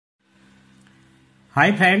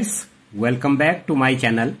Hi friends, welcome back to my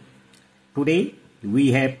channel. Today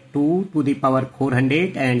we have 2 to the power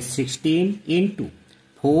 416 into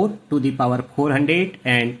 4 to the power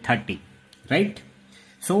 430, right?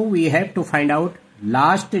 So we have to find out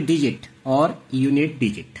last digit or unit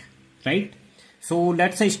digit, right? So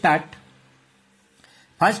let's start.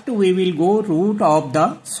 First we will go root of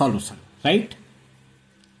the solution, right?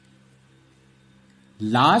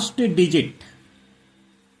 Last digit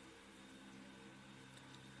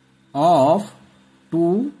of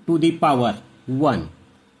 2 to the power 1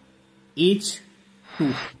 is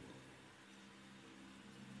 2,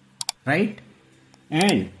 right?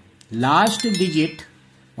 And last digit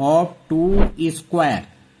of 2 square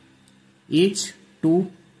is 2,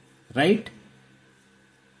 right?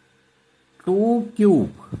 2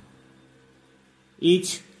 cube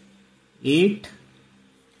is 8.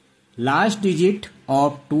 Last digit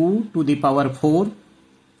of 2 to the power 4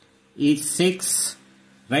 is 6,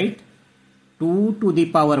 right? 2 to the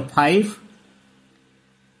power 5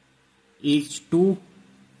 is 2.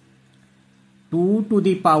 2 to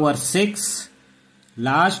the power 6,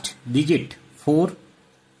 last digit 4.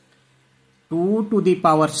 2 to the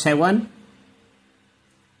power 7,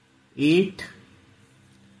 8.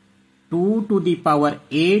 2 to the power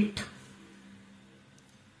 8,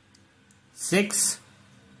 6.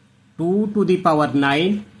 2 to the power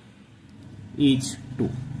 9 is 2,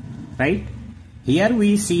 right? Here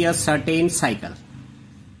we see a certain cycle,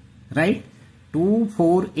 right? 2,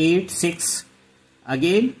 4, 8, 6,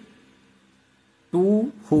 again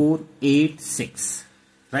 2, 4, 8, 6,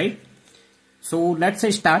 right? So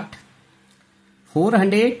let's start.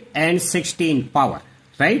 416 power,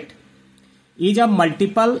 right, is a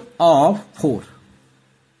multiple of 4,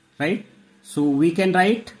 right? So we can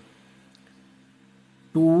write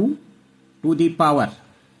 2 to the power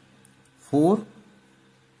 4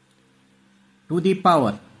 to the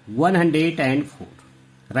power 104,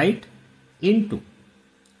 right, into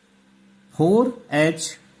 4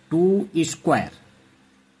 as 2 square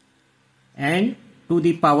and to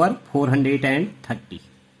the power 430,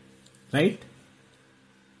 right?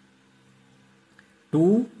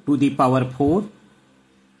 2 to the power 4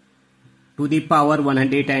 to the power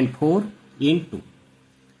 104 into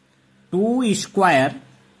 2 square,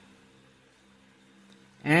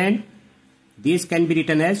 and this can be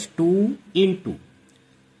written as 2 into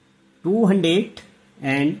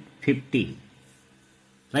 215,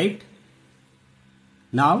 right?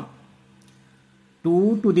 Now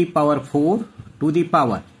 2 to the power 4 to the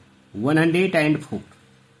power 104,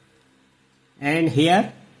 and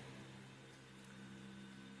here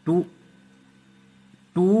 2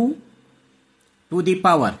 to the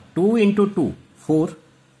power 2 into 2, 4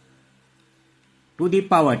 to the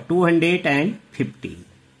power 215,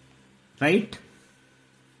 right?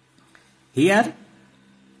 Here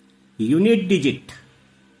unit digit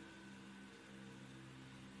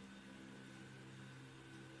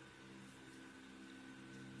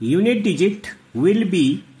will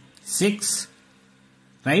be 6,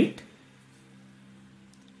 right?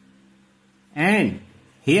 And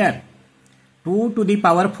here 2 to the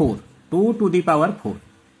power 4,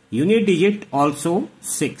 unit digit also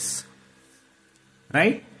 6,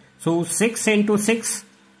 right? So 6 into 6,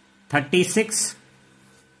 36,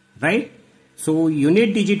 right? So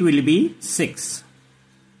unit digit will be 6.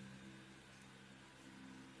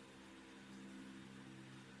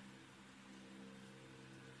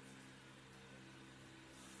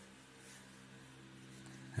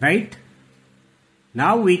 Right?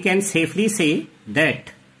 Now we can safely say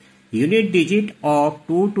that unit digit of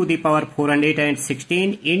 2 to the power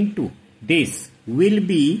 416 into this will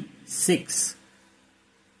be 6.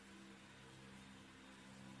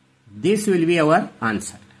 This will be our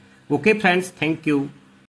answer. Okay friends, thank you.